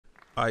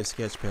All right,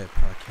 Sketchpad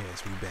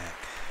podcast, we back.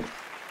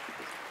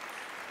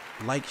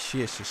 Like,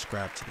 share,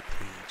 subscribe to the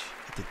page.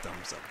 Hit the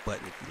thumbs up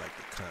button if you like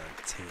the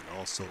content.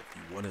 Also, if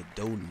you want to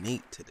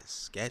donate to the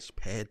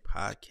Sketchpad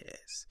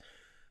podcast,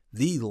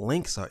 the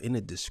links are in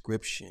the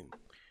description.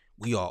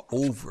 We are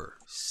over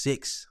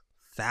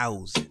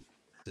 6,000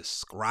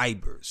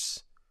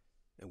 subscribers,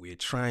 and we are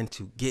trying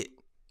to get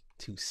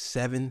to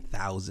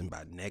 7,000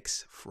 by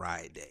next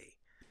Friday.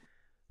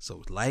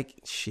 So like,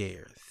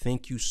 share.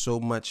 Thank you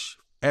so much,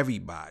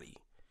 everybody,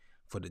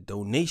 for the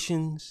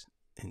donations,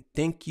 and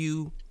thank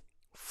you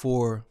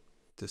for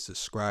the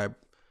subscribers.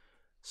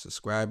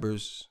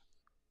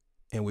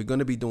 And we're going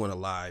to be doing a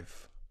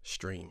live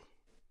stream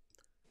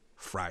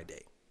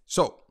Friday.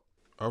 So,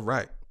 all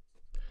right,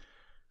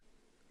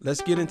 let's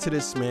get into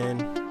this,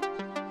 man.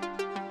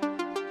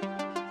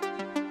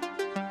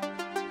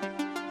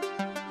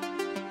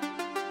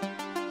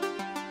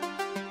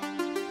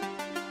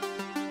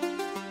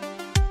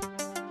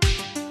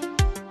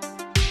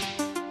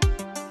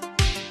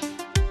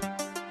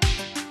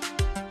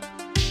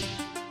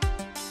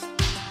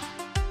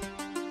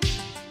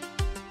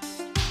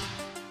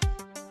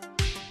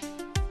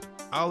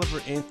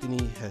 Oliver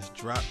Anthony has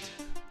dropped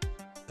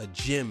a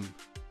gem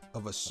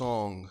of a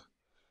song,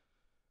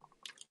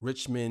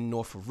 Richmond,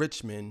 North of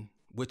Richmond,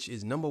 which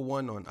is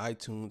 #1 on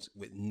iTunes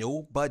with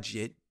no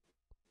budget,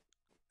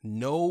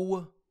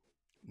 nothing.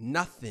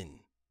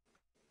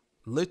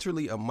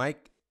 Literally a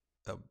mic,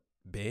 a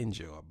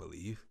banjo, I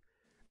believe,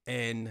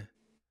 and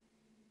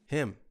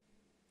him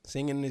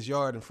singing in his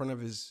yard in front of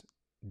his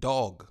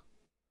dog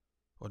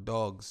or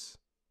dogs,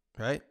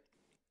 right?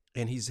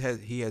 And he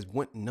has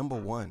went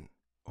 #1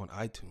 on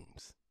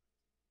iTunes.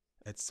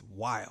 That's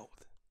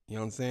wild. You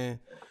know what I'm saying?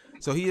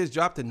 So he has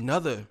dropped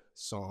another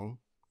song.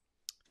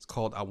 It's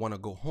called I Want to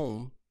Go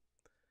Home.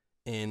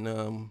 And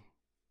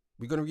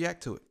we're going to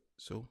react to it.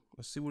 So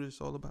let's see what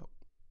it's all about.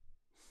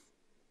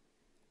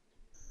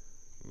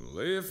 Well,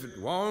 if it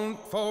weren't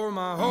for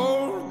my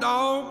old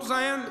dogs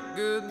and the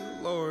good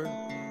Lord,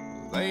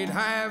 they'd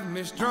have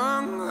me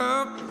strung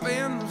up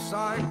in the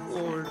psych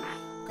ward.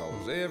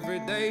 'Cause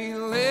every day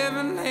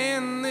living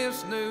in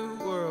this new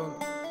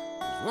world,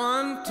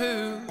 one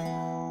too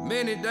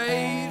many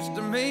days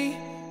to me,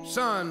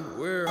 son.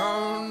 We're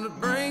on the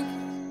brink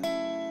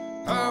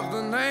of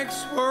the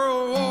next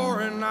world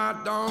war, and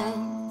I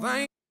don't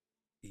think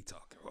he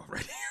talking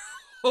already.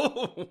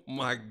 Oh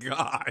my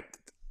God.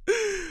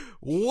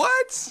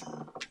 What?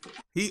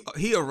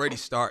 He already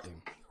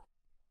starting.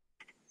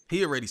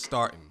 He already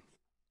starting.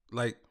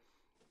 Like,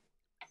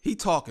 he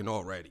talking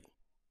already.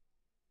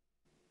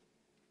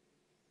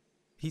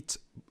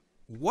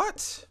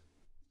 What?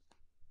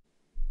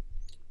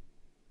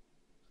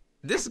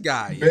 This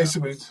guy,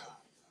 basically,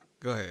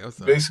 go ahead. I'm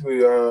sorry.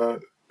 Basically,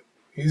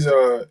 he's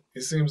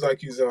it seems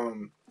like he's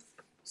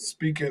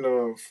speaking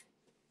of.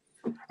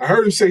 I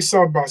heard him say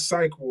something about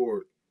psych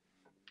ward.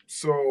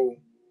 So,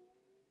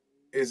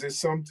 is it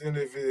something?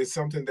 If it's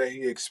something that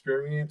he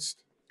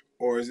experienced,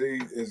 or is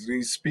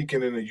he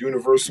speaking in a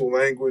universal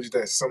language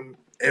that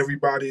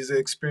everybody's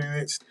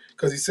experienced?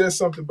 Because he said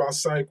something about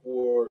psych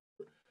ward.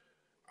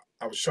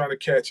 I was trying to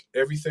catch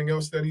everything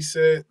else that he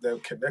said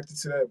that connected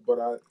to that, but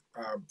I'm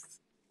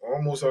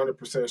almost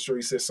 100% sure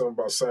he said something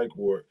about psych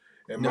ward.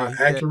 Am I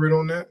accurate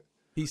on that?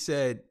 He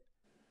said,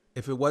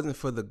 if it wasn't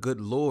for the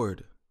good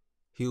Lord,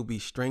 he'll be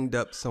stringed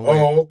up somewhere.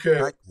 Oh,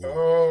 okay.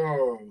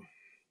 Oh.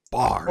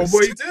 Bars. Oh,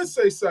 but he did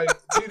say psych.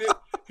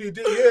 He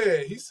did.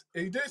 Yeah,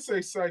 he did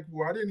say psych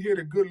ward. I didn't hear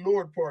the good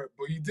Lord part,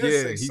 but he did say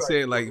psych. Yeah, he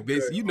said like,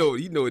 basically, you know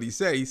what he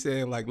said. He's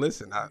saying like,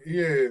 listen, I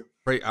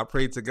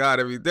pray to God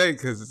every day,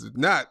 because it's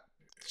not.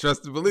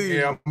 Trust and believe.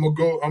 Yeah, I'm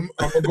gonna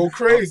go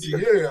crazy.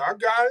 Yeah, I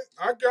got it.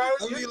 I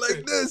mean,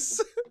 like this.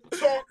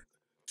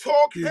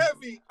 Talk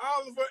heavy,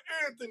 Oliver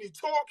Anthony.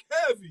 Talk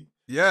heavy.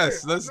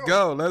 Yes, yeah, let's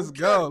go. Let's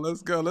go.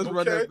 Let's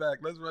run that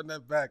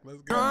back.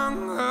 Let's go.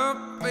 Strung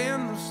up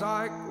in the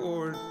psych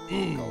ward.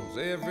 'Cause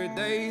every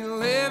day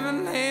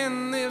living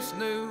in this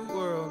new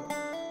world is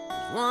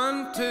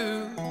one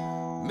too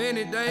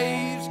many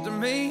days to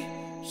me,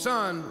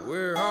 son.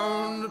 We're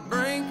on the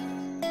brink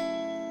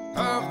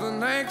of the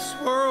next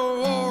world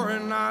war,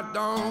 and I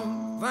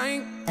don't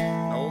think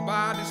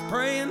nobody's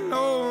praying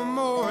no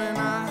more, and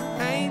I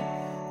ain't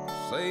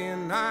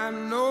saying I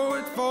know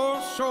it for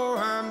sure.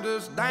 I'm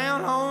just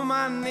down on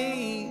my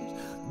knees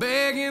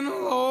begging the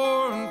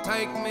Lord to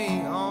take me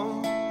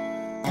home.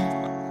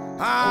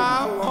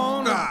 I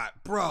want God,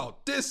 bro,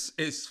 this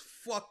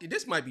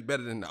might be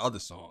better than the other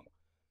song.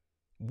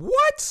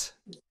 What?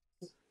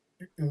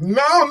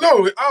 No,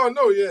 I don't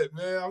know yet,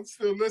 man. I'm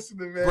still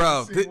listening, man.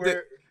 Bro,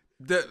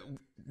 all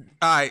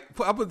right,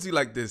 I'll put it to you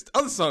like this. The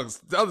other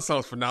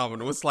song's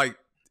phenomenal. It's like,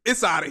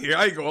 it's out of here.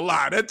 I ain't gonna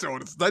lie. That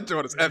joint is epic.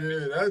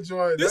 Yeah,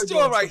 this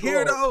joint right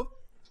here, though,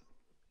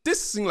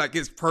 this seems like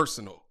it's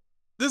personal.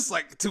 This is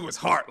like to his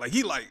heart. Like,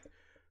 he like,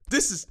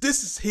 this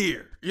is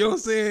here. You know what I'm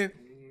saying?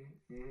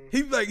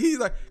 Mm-hmm. He's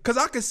like, because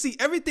I can see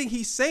everything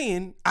he's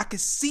saying. I can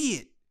see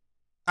it.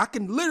 I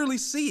can literally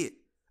see it.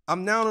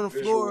 I'm down on the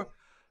floor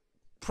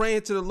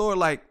praying to the Lord,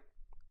 like,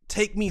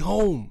 take me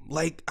home.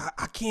 Like,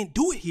 I can't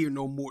do it here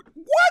no more.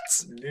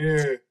 What?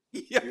 Yeah.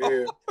 Yo.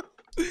 Yeah.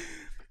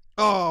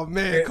 Oh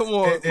man, come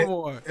on.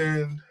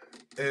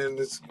 And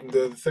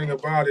the thing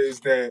about it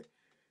is that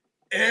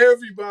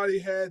everybody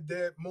had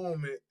that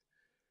moment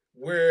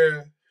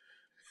where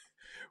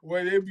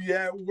they be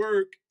at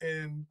work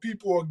and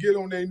people will get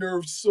on their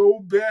nerves so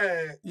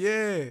bad.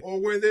 Yeah. Or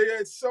when they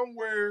at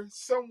somewhere,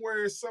 some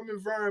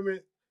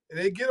environment, and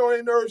they get on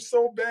their nerves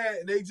so bad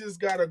and they just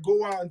gotta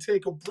go out and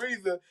take a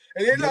breather.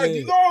 And they're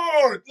like,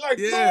 Lord,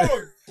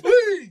 Lord,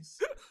 please.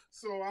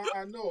 So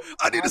I know.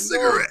 I need a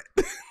cigarette.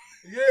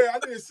 Yeah,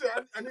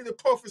 I need a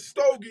puff of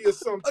stogie or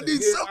something. I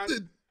need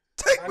something.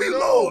 Take me,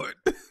 Lord.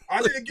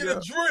 I need to get a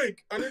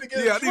drink. I need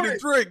a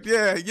drink.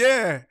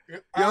 Yeah.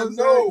 I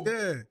know.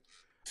 Yeah.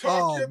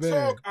 Talk your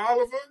talk,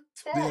 Oliver.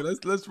 Talk. Yeah,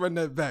 let's run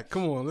that back.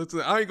 Come on.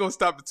 I ain't gonna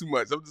stop it too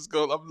much. I'm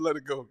gonna let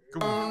it go.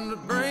 Come on. On the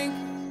brink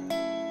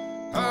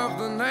of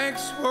the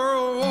next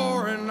world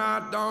war, and I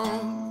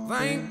don't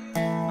think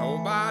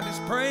nobody's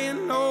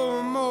praying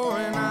no more,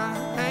 and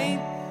I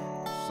ain't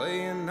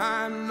saying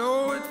I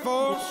know it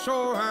for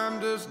sure. I'm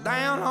just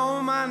down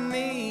on my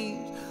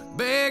knees,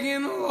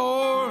 begging the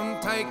Lord to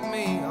take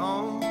me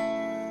home.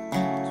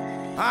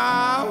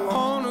 I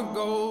wanna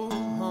go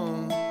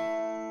home.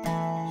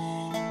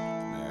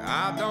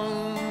 I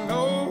don't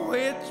know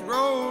which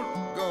road to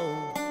go.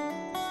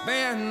 It's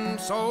been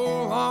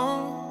so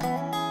long.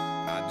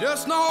 I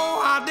just know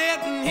I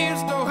didn't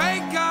used to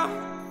wake up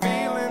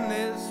feeling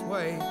this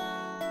way,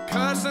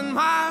 cussing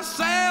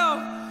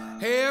myself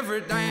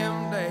every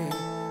damn day.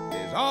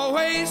 There's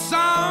always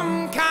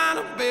some kind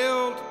of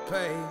bill to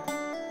pay.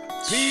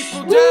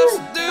 People just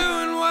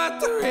doing what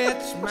the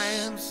rich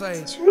man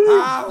say.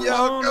 I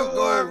wanna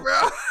go.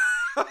 Bro.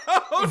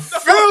 I'm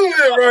feeling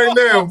it right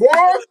now,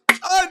 boy.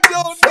 I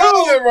don't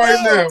know, it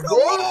right now, Come boy.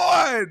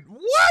 on.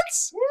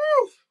 What?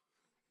 Woo.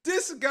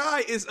 This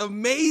guy is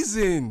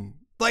amazing.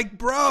 Like,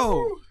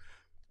 bro.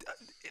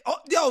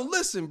 Yo,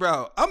 listen,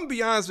 bro. I'm gonna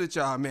be honest with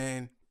y'all,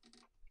 man.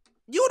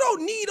 You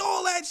don't need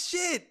all that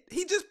shit.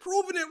 He just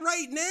proving it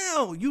right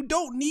now. You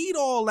don't need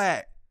all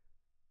that.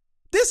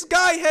 This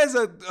guy has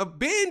a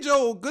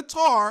banjo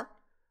guitar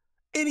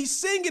and he's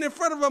singing in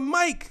front of a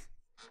mic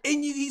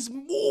and he's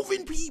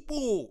moving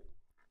people.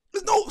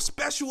 There's no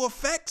special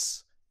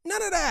effects.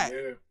 None of that.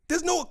 Yeah.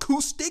 There's no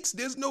acoustics.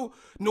 There's no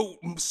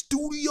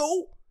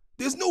studio.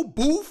 There's no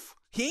booth.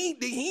 He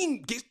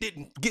ain't get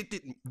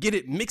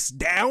it mixed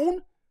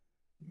down.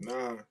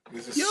 Nah,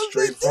 this is Yo,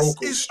 straight this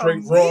vocals, is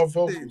straight raw amazing.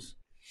 vocals.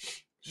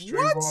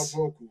 Straight raw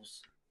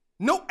vocals.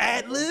 No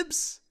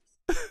ad-libs.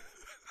 Cause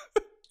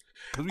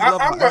we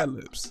love our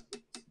ad-libs.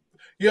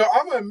 Yo,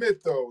 I'm gonna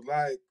admit though,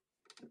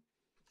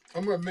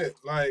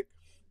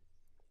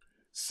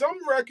 some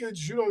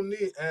records you don't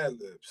need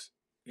ad-libs.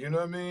 You know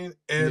what I mean?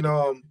 And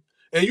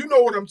and you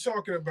know what I'm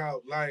talking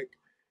about, like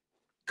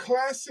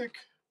classic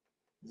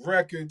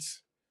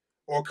records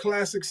or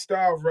classic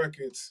style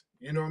records,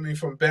 you know what I mean,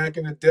 from back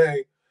in the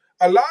day.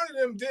 A lot of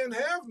them didn't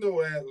have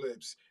no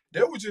ad-libs.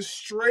 They were just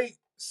straight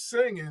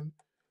singing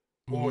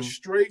or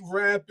straight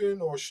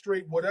rapping or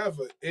straight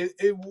whatever.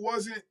 It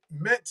wasn't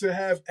meant to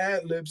have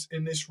ad-libs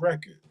in this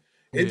record.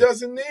 It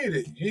doesn't need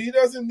it. He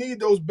doesn't need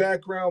those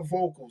background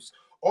vocals.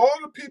 All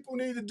the people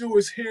need to do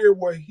is hear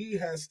what he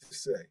has to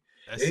say.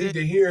 They need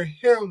to hear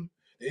him.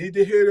 They need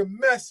to hear the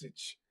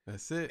message.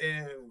 That's it.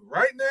 And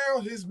right now,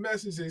 his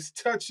message is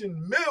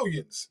touching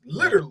millions,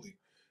 literally.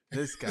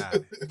 This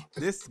guy.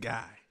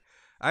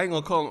 I ain't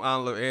gonna call him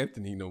Oliver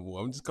Anthony no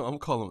more. I'm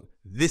calling him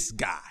this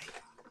guy.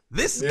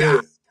 This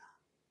guy.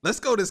 Let's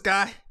go, this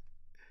guy.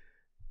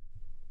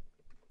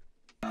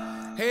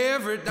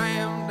 Every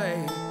damn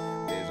day,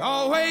 there's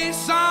always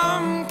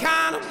some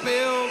kind of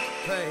bill to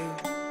pay.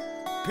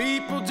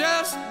 People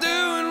just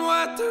doing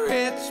what the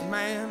rich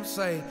man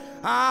say.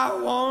 I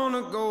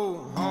wanna go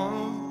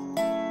home.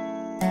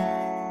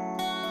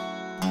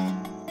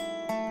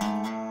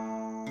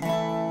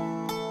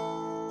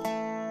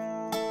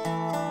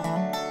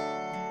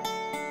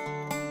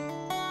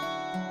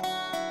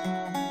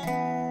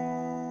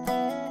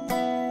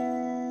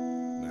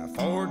 Now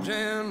 4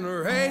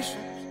 generations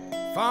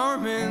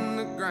farming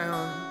the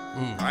ground.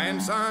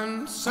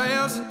 Grandson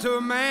sells it to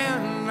a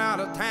man out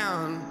of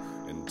town.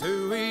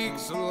 2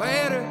 weeks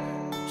later,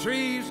 the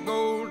trees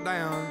go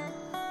down.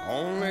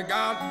 Only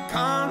got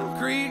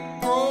concrete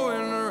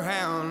growing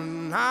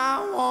around.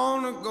 I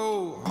wanna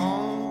go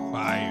home.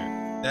 Fire.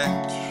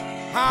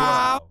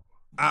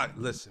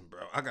 Listen,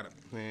 bro. I gotta,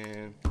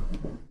 man.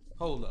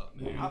 Hold up,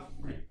 man. I'll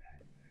be right back.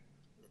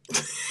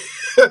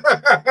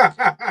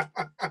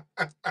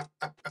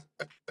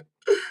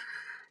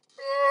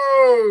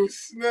 Oh,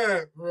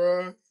 snap,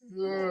 bro.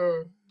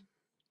 Yeah.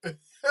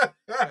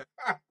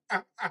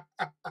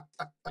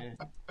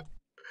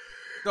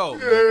 Go,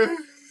 man.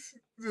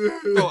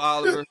 Go,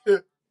 Oliver.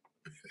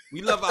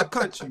 We love our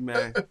country,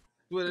 man. That's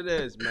what it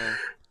is, man.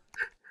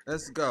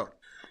 Let's go.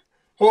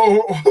 If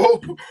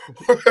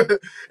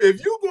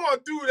you gonna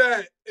do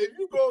that,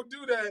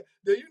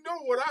 then you know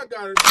what I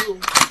gotta do.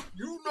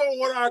 You know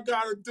what I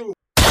gotta do.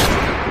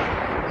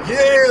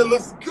 Yeah,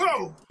 let's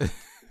go.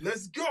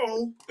 Let's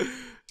go. Yeah.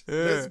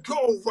 Let's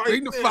go right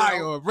Bring the now.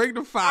 fire on. Bring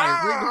the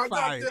fire. Bring the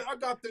fire. I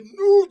got the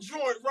new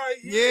joint right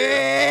here.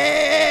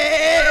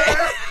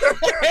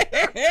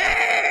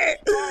 Yeah.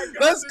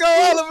 Let's go,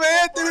 Oliver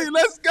Anthony. Right.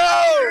 Let's go.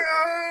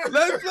 Yeah.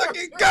 Let's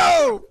fucking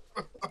go.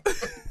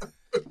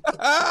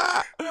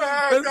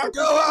 Let's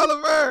go,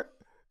 Oliver.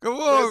 Come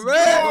on,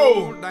 man.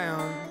 Go.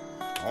 Down.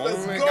 Let's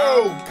Only go.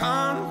 got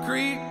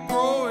concrete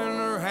growing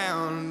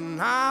around.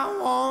 I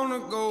wanna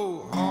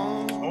go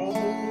home.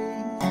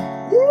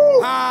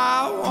 Woo.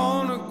 I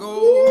wanna go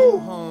Woo.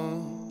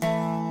 home.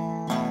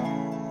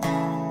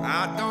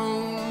 I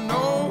don't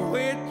know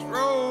which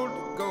road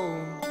to go.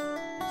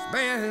 It's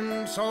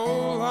been so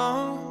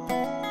long.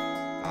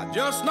 I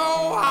just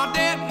know I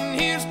didn't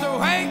used to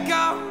wake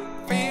up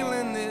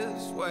feeling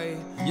this way.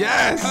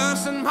 Yes.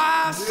 Cussing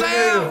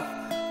myself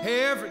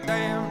every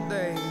damn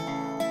day.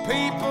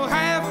 People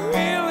have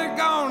really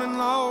gone and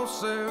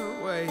lost their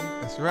way.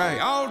 That's right.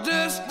 Y'all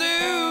just do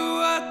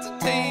what the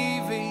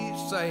TV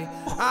say.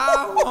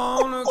 I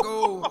wanna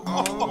go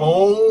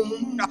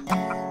home.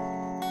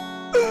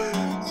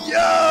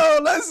 Yo,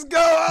 let's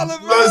go,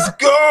 Oliver. Let's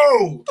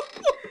go.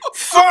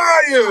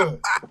 Fire.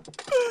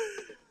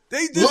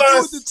 They just do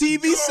what the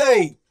TV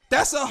say.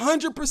 That's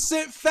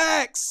 100%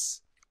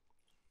 facts.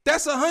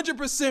 That's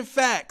 100%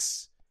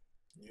 facts.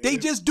 Yeah. They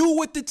just do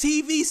what the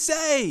TV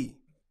say.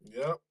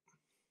 Yep.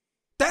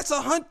 That's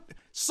 100.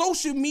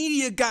 Social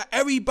media got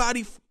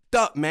everybody fucked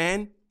up,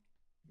 man.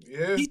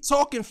 Yeah. He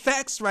talking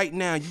facts right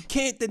now. You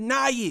can't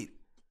deny it.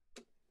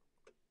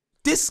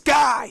 This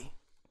guy.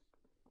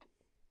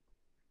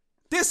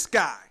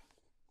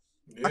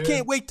 Yeah. I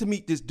can't wait to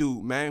meet this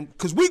dude, man.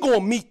 Because we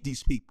gonna meet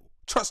these people.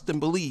 Trust and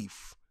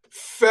believe.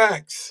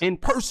 Facts. In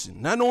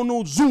person. Not on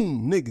no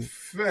Zoom, nigga.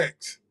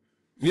 Facts.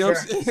 You know what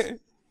I'm saying?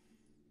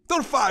 Throw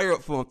the fire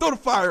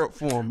up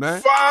for him,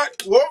 man. Fire.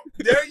 Well,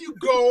 there you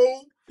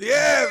go.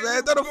 Yeah, there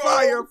man. Throw the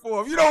fire up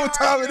for him. You know what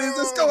time it is.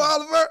 Let's go,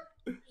 Oliver.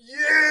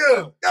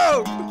 Yeah.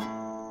 Go.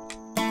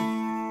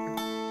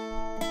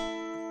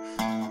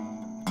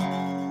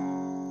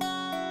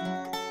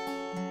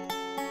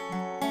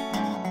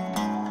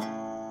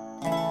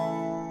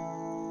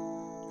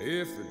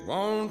 If it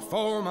weren't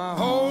for my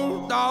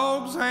old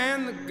dogs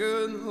and the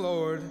good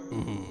Lord,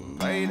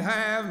 they'd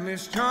have me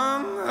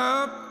strung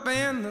up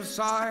in the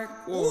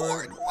psych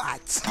ward.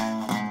 What?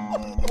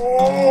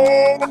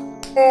 Oh.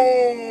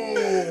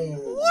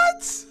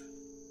 What?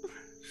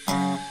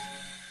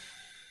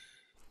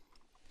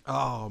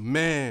 Oh,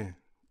 man.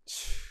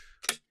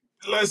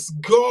 Let's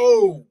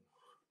go.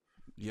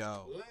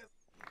 Yo.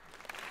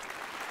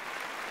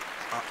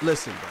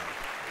 Listen, bro.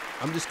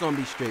 I'm just going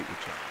to be straight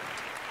with y'all.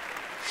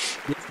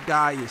 This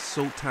guy is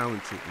so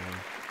talented, man.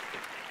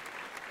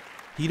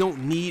 He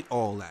don't need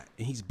all that,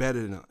 and he's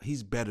better than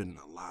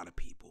a lot of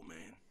people,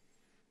 man.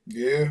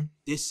 Yeah.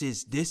 This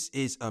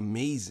is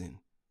amazing.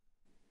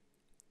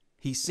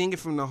 He's singing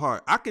from the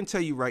heart. I can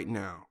tell you right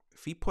now,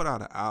 if he put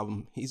out an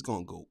album, he's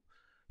gonna go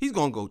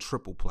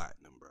triple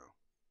platinum, bro.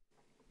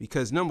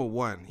 Because number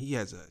one, he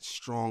has a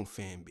strong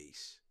fan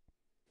base.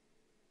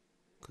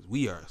 Because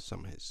we are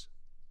some of his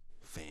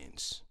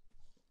fans.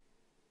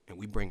 And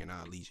we bringing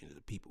our legion of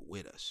the people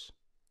with us.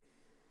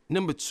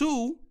 Number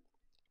two,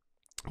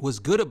 what's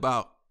good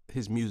about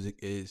his music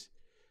is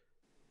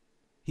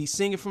he's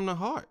singing from the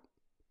heart.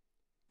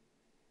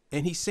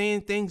 And he's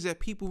saying things that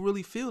people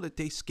really feel that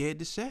they scared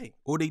to say.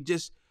 Or they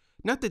just,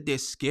 not that they're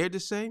scared to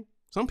say.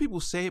 Some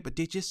people say it, but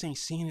they just ain't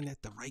saying it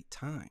at the right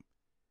time.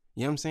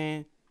 You know what I'm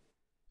saying?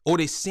 Or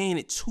they're saying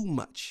it too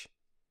much.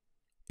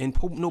 And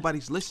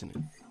nobody's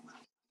listening.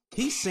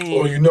 He's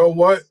saying you know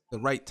what? The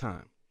right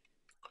time.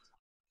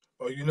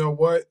 Or you know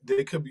what?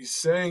 They could be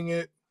saying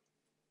it,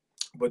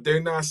 but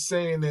they're not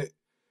saying it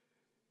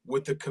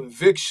with the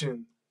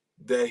conviction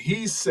that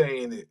he's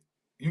saying it.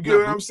 You get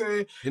what I'm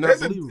saying? You're not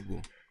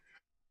believable.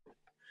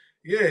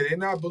 Yeah, they're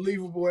not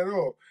believable at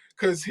all.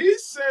 Because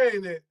he's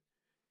saying it,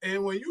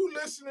 and when you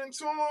listening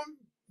to him,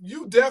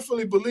 you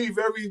definitely believe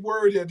every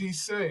word that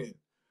he's saying.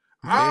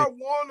 Yeah. I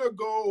want to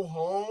go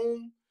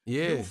home.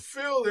 Yeah. You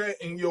feel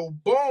that in your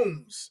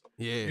bones.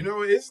 Yeah. You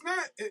know, it's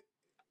not...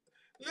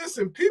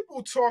 Listen,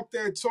 people talk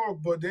that talk,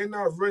 but they're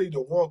not ready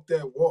to walk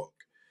that walk.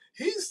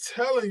 He's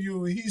telling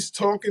you he's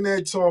talking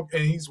that talk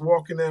and he's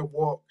walking that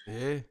walk.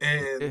 Yeah.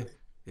 And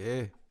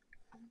yeah.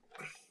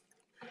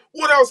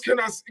 What else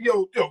can I say?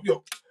 Yo.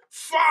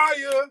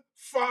 Fire.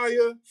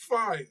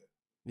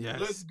 Yes.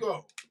 Let's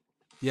go.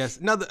 Yes.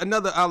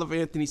 Another Oliver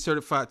Anthony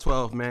certified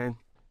 12, man.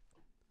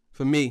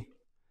 For me.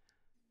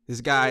 This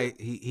guy,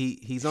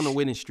 he's on a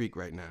winning streak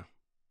right now.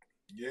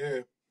 Yeah. You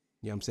know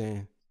what I'm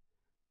saying?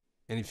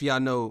 And if y'all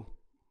know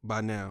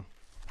by now,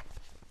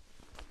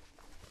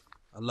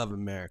 I love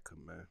America,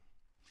 man.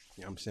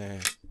 You know what I'm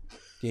saying?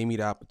 Gave me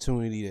the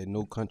opportunity that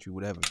no country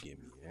would ever give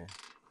me, man.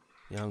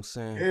 You know what I'm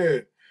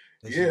saying?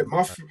 Yeah.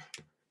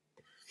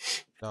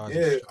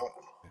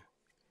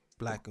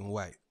 Black and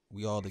white,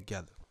 we all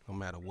together, no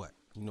matter what.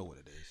 You know what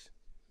it is.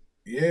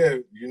 Yeah,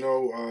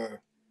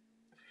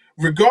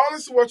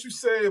 regardless of what you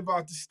say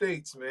about the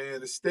states, man,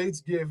 the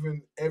states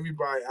giving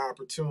everybody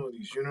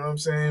opportunities. You know what I'm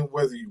saying?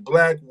 Whether you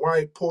black,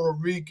 white, Puerto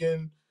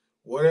Rican,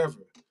 whatever,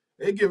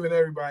 they're giving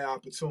everybody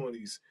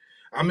opportunities.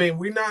 I mean,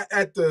 we're not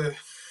at the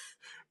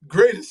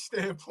greatest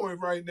standpoint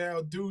right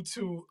now due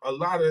to a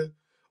lot of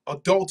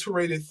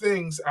adulterated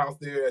things out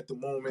there at the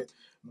moment.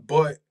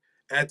 But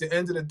at the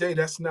end of the day,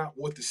 that's not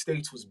what the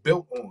states was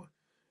built on.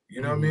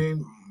 You know what I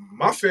mean?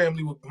 My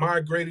family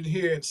migrated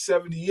here in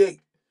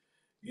 '78.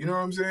 You know what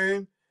I'm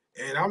saying?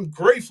 And I'm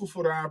grateful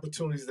for the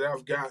opportunities that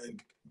I've gotten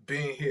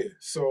being here.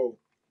 So,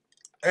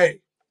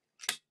 hey,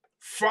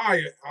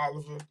 fire,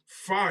 Oliver,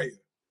 fire.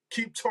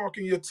 Keep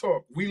talking your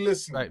talk. We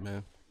listening. Right,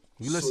 man.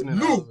 You listening,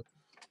 Salute. Oliver.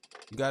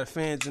 You got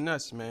fans in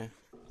us, man.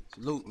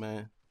 Salute,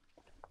 man.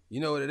 You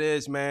know what it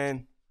is,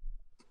 man.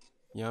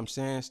 You know what I'm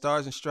saying?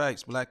 Stars and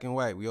stripes, black and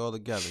white. We all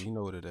together. You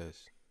know what it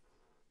is.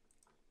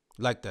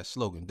 You like that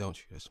slogan, don't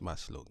you? That's my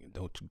slogan.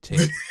 Don't you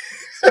take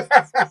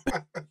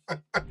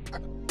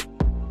it.